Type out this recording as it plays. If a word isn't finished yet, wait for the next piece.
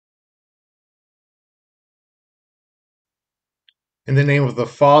In the name of the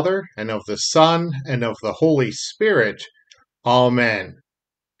Father, and of the Son, and of the Holy Spirit. Amen.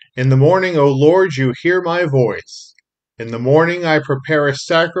 In the morning, O Lord, you hear my voice. In the morning I prepare a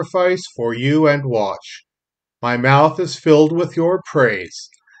sacrifice for you and watch. My mouth is filled with your praise,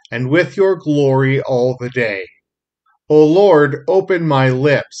 and with your glory all the day. O Lord, open my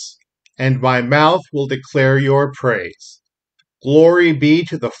lips, and my mouth will declare your praise. Glory be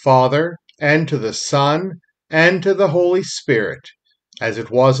to the Father, and to the Son, and to the Holy Spirit, as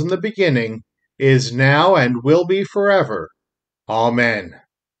it was in the beginning, is now, and will be forever. Amen.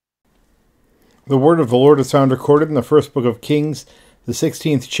 The word of the Lord is found recorded in the first book of Kings, the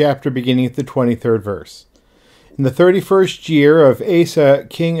 16th chapter, beginning at the 23rd verse. In the 31st year of Asa,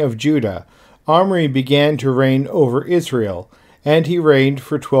 king of Judah, Omri began to reign over Israel, and he reigned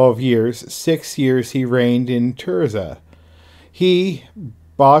for 12 years. 6 years he reigned in Tirzah. He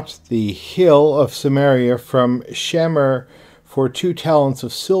bought the hill of Samaria from Shemer for 2 talents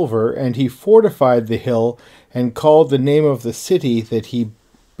of silver, and he fortified the hill and called the name of the city that he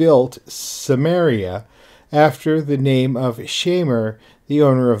built Samaria, after the name of Shemer, the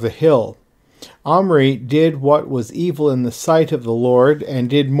owner of the hill. Omri did what was evil in the sight of the Lord, and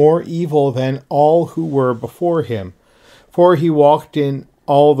did more evil than all who were before him. For he walked in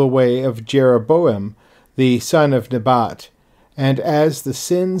all the way of Jeroboam, the son of Nebat, and as the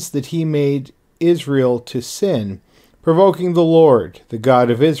sins that he made Israel to sin, provoking the Lord, the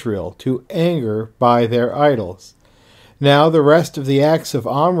God of Israel, to anger by their idols. Now the rest of the acts of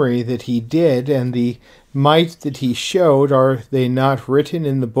Omri that he did, and the might that he showed, are they not written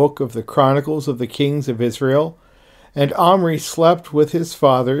in the book of the Chronicles of the Kings of Israel? And Omri slept with his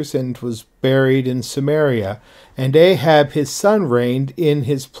fathers, and was buried in Samaria, and Ahab his son reigned in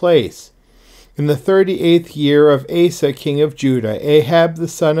his place. In the 38th year of Asa king of Judah, Ahab the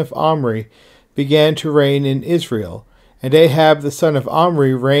son of Omri began to reign in Israel, and Ahab the son of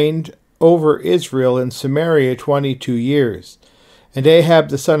Omri reigned over Israel in Samaria 22 years. And Ahab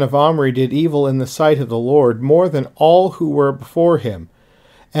the son of Omri did evil in the sight of the Lord, more than all who were before him.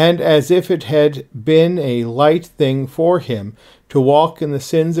 And as if it had been a light thing for him to walk in the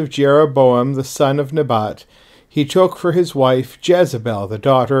sins of Jeroboam the son of Nebat, he took for his wife Jezebel, the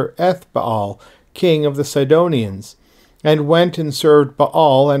daughter Ethbaal, king of the Sidonians, and went and served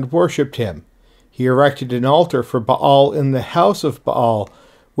Baal and worshipped him. He erected an altar for Baal in the house of Baal,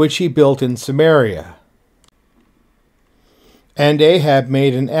 which he built in Samaria. And Ahab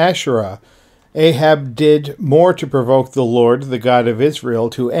made an Asherah. Ahab did more to provoke the Lord, the God of Israel,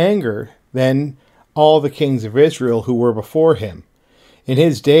 to anger than all the kings of Israel who were before him. In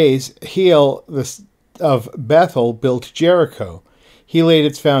his days, Hiel of Bethel built Jericho. He laid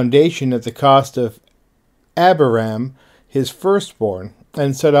its foundation at the cost of Abiram, his firstborn,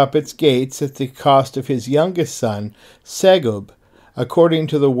 and set up its gates at the cost of his youngest son, Segub, according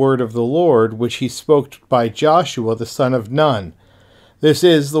to the word of the Lord, which he spoke by Joshua the son of Nun. This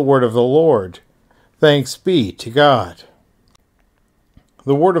is the word of the Lord. Thanks be to God.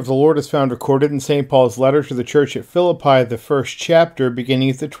 The word of the Lord is found recorded in St. Paul's letter to the church at Philippi, the 1st chapter,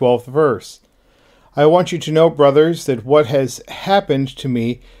 beginning at the 12th verse. I want you to know, brothers, that what has happened to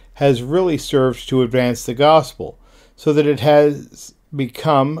me has really served to advance the gospel, so that it has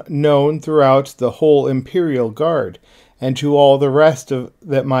become known throughout the whole imperial guard, and to all the rest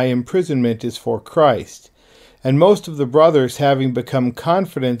that my imprisonment is for Christ. And most of the brothers, having become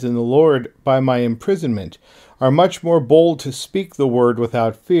confident in the Lord by my imprisonment, are much more bold to speak the word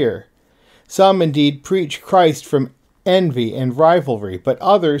without fear. Some indeed preach Christ from envy and rivalry, but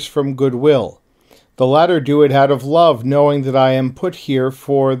others from goodwill. The latter do it out of love, knowing that I am put here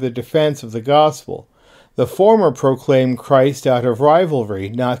for the defense of the gospel. The former proclaim Christ out of rivalry,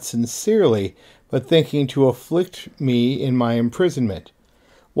 not sincerely, but thinking to afflict me in my imprisonment.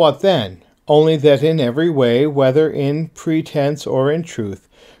 What then? Only that in every way, whether in pretense or in truth,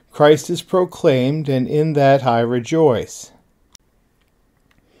 Christ is proclaimed, and in that I rejoice.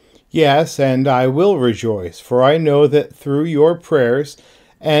 Yes, and I will rejoice, for I know that through your prayers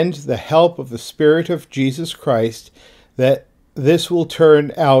and the help of the Spirit of Jesus Christ, that this will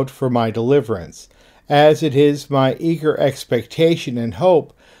turn out for my deliverance, as it is my eager expectation and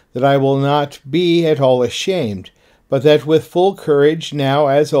hope that I will not be at all ashamed, but that with full courage, now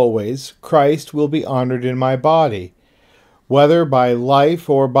as always, Christ will be honored in my body, whether by life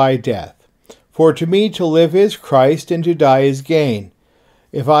or by death. For to me to live is Christ, and to die is gain.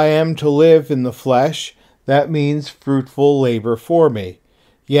 If I am to live in the flesh, that means fruitful labor for me.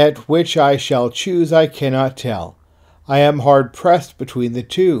 Yet which I shall choose I cannot tell. I am hard pressed between the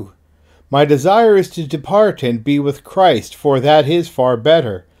two. My desire is to depart and be with Christ, for that is far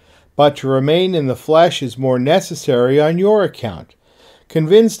better. but to remain in the flesh is more necessary on your account.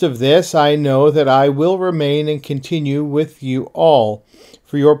 Convinced of this, I know that I will remain and continue with you all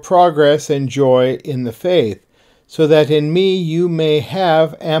for your progress and joy in the faith, so that in me you may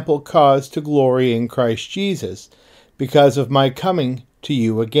have ample cause to glory in Christ Jesus, because of my coming to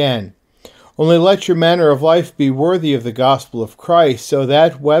you again. Only let your manner of life be worthy of the gospel of Christ, so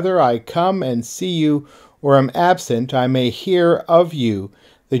that whether I come and see you or am absent, I may hear of you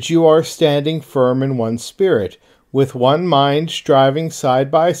that you are standing firm in one spirit, with one mind, striving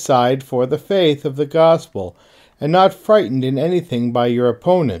side by side for the faith of the gospel, and not frightened in anything by your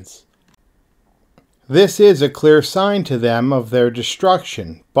opponents. This is a clear sign to them of their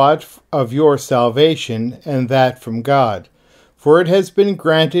destruction, but of your salvation, and that from God. For it has been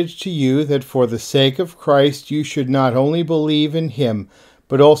granted to you that for the sake of Christ you should not only believe in him,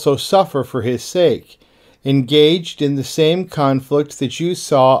 but also suffer for his sake, engaged in the same conflict that you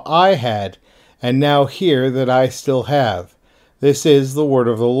saw I had, and now hear that I still have. This is the word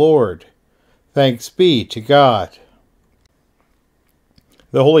of the Lord. Thanks be to God.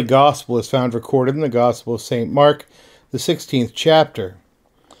 The Holy Gospel is found recorded in the Gospel of St. Mark, the 16th chapter.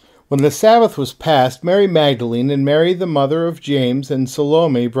 When the Sabbath was past, Mary Magdalene and Mary the mother of James and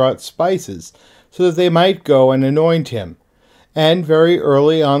Salome brought spices, so that they might go and anoint him. And very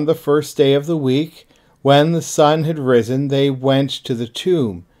early on the first day of the week, when the sun had risen, they went to the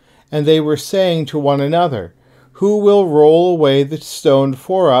tomb. And they were saying to one another, Who will roll away the stone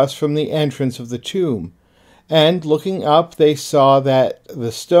for us from the entrance of the tomb? And looking up, they saw that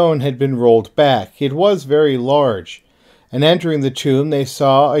the stone had been rolled back. It was very large. And entering the tomb, they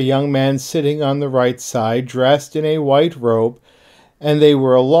saw a young man sitting on the right side, dressed in a white robe, and they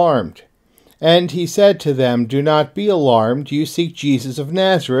were alarmed. And he said to them, Do not be alarmed. You seek Jesus of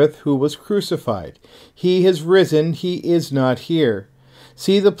Nazareth, who was crucified. He has risen. He is not here.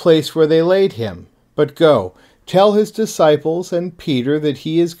 See the place where they laid him. But go, tell his disciples and Peter that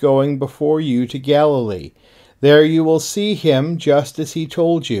he is going before you to Galilee. There you will see him just as he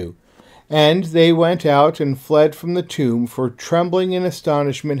told you. And they went out and fled from the tomb, for trembling and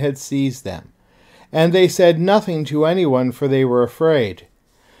astonishment had seized them. And they said nothing to anyone, for they were afraid.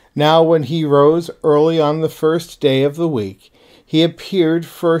 Now when he rose early on the first day of the week, he appeared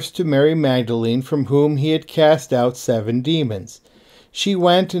first to Mary Magdalene, from whom he had cast out 7 demons. She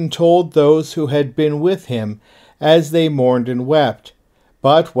went and told those who had been with him, as they mourned and wept.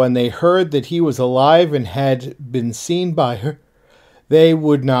 But when they heard that he was alive and had been seen by her, they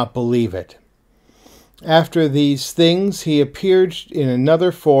would not believe it. After these things he appeared in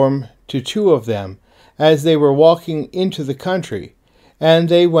another form to 2 of them, as they were walking into the country, and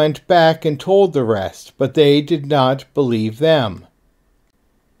they went back and told the rest, but they did not believe them.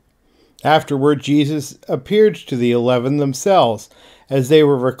 Afterward Jesus appeared to the 11 themselves, as they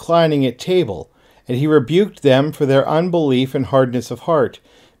were reclining at table, and he rebuked them for their unbelief and hardness of heart,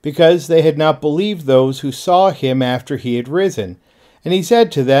 because they had not believed those who saw him after he had risen. And he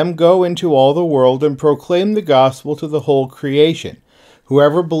said to them, Go into all the world and proclaim the gospel to the whole creation.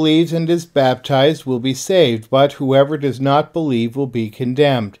 Whoever believes and is baptized will be saved, but whoever does not believe will be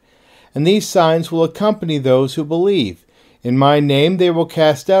condemned. And these signs will accompany those who believe. In my name they will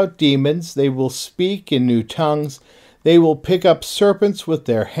cast out demons, they will speak in new tongues, they will pick up serpents with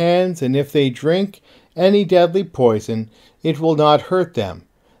their hands, and if they drink any deadly poison, it will not hurt them.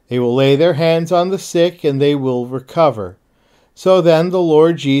 They will lay their hands on the sick, and they will recover. So then the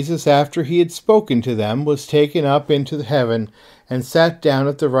Lord Jesus, after he had spoken to them, was taken up into heaven, and sat down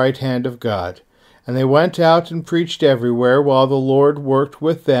at the right hand of God. And they went out and preached everywhere, while the Lord worked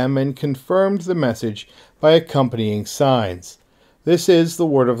with them and confirmed the message by accompanying signs. This is the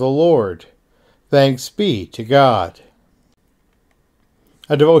word of the Lord. Thanks be to God.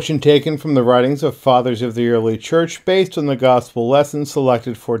 A devotion taken from the writings of Fathers of the Early Church, based on the Gospel lesson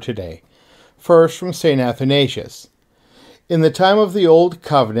selected for today. First, from St. Athanasius. In the time of the Old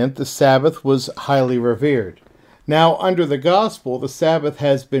Covenant, the Sabbath was highly revered. Now, under the Gospel, the Sabbath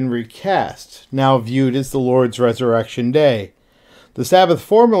has been recast, now viewed as the Lord's resurrection day. The Sabbath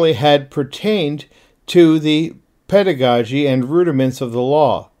formerly had pertained to the pedagogy and rudiments of the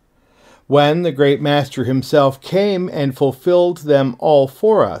law. When the great Master himself came and fulfilled them all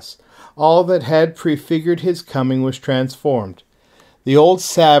for us, all that had prefigured his coming was transformed. The old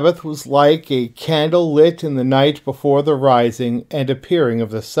Sabbath was like a candle lit in the night before the rising and appearing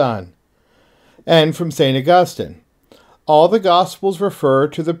of the sun. And from St. Augustine, all the Gospels refer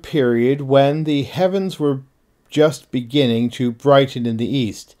to the period when the heavens were just beginning to brighten in the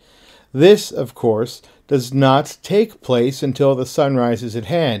east. This, of course, does not take place until the sunrise is at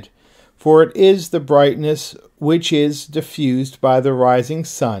hand, For it is the brightness which is diffused by the rising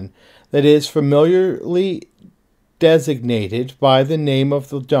sun that is familiarly designated by the name of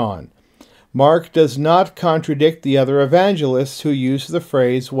the dawn. Mark does not contradict the other evangelists who use the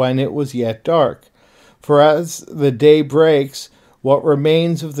phrase when it was yet dark. For as the day breaks, what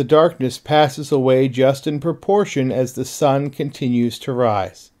remains of the darkness passes away just in proportion as the sun continues to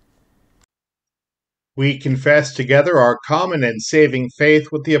rise. We confess together our common and saving faith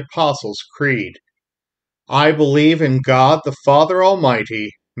with the Apostles' Creed. I believe in God the Father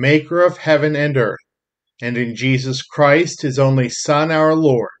Almighty, maker of heaven and earth, and in Jesus Christ, his only Son, our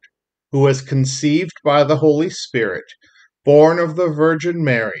Lord, who was conceived by the Holy Spirit, born of the Virgin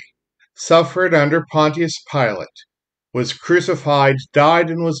Mary, suffered under Pontius Pilate, was crucified, died,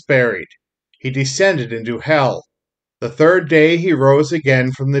 and was buried. He descended into hell. The third day he rose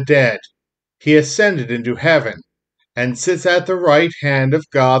again from the dead. He ascended into heaven, and sits at the right hand of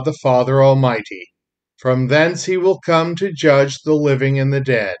God the Father Almighty. From thence he will come to judge the living and the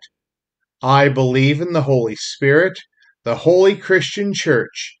dead. I believe in the Holy Spirit, the holy Christian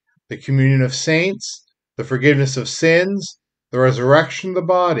Church, the communion of saints, the forgiveness of sins, the resurrection of the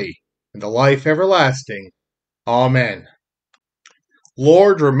body, and the life everlasting. Amen.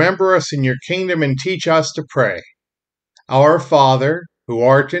 Lord, remember us in your kingdom and teach us to pray. Our Father, who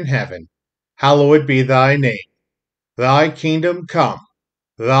art in heaven, hallowed be thy name. Thy kingdom come,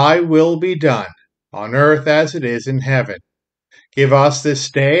 thy will be done, on earth as it is in heaven. Give us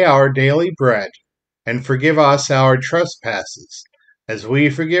this day our daily bread, and forgive us our trespasses, as we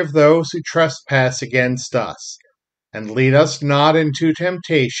forgive those who trespass against us. And lead us not into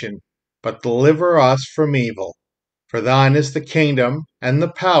temptation, but deliver us from evil. For thine is the kingdom, and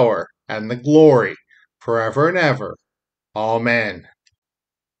the power, and the glory, forever and ever. Amen.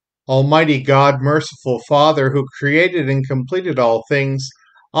 Almighty God, merciful Father, who created and completed all things,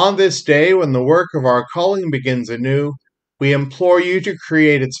 on this day when the work of our calling begins anew, we implore you to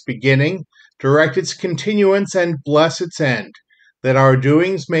create its beginning, direct its continuance, and bless its end, that our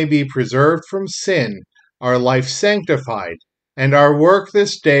doings may be preserved from sin, our life sanctified, and our work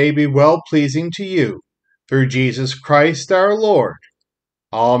this day be well-pleasing to you, through Jesus Christ our Lord.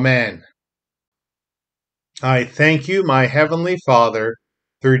 Amen. I thank you, my heavenly Father,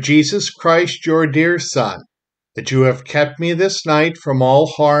 through Jesus Christ your dear Son, that you have kept me this night from all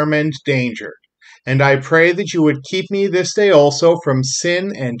harm and danger, and I pray that you would keep me this day also from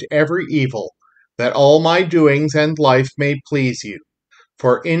sin and every evil, that all my doings and life may please you.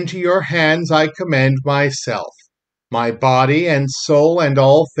 For into your hands I commend myself, my body and soul and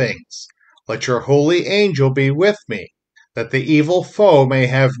all things. Let your holy angel be with me, that the evil foe may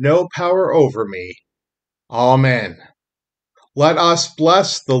have no power over me. Amen. Let us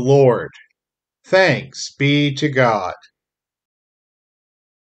bless the Lord. Thanks be to God.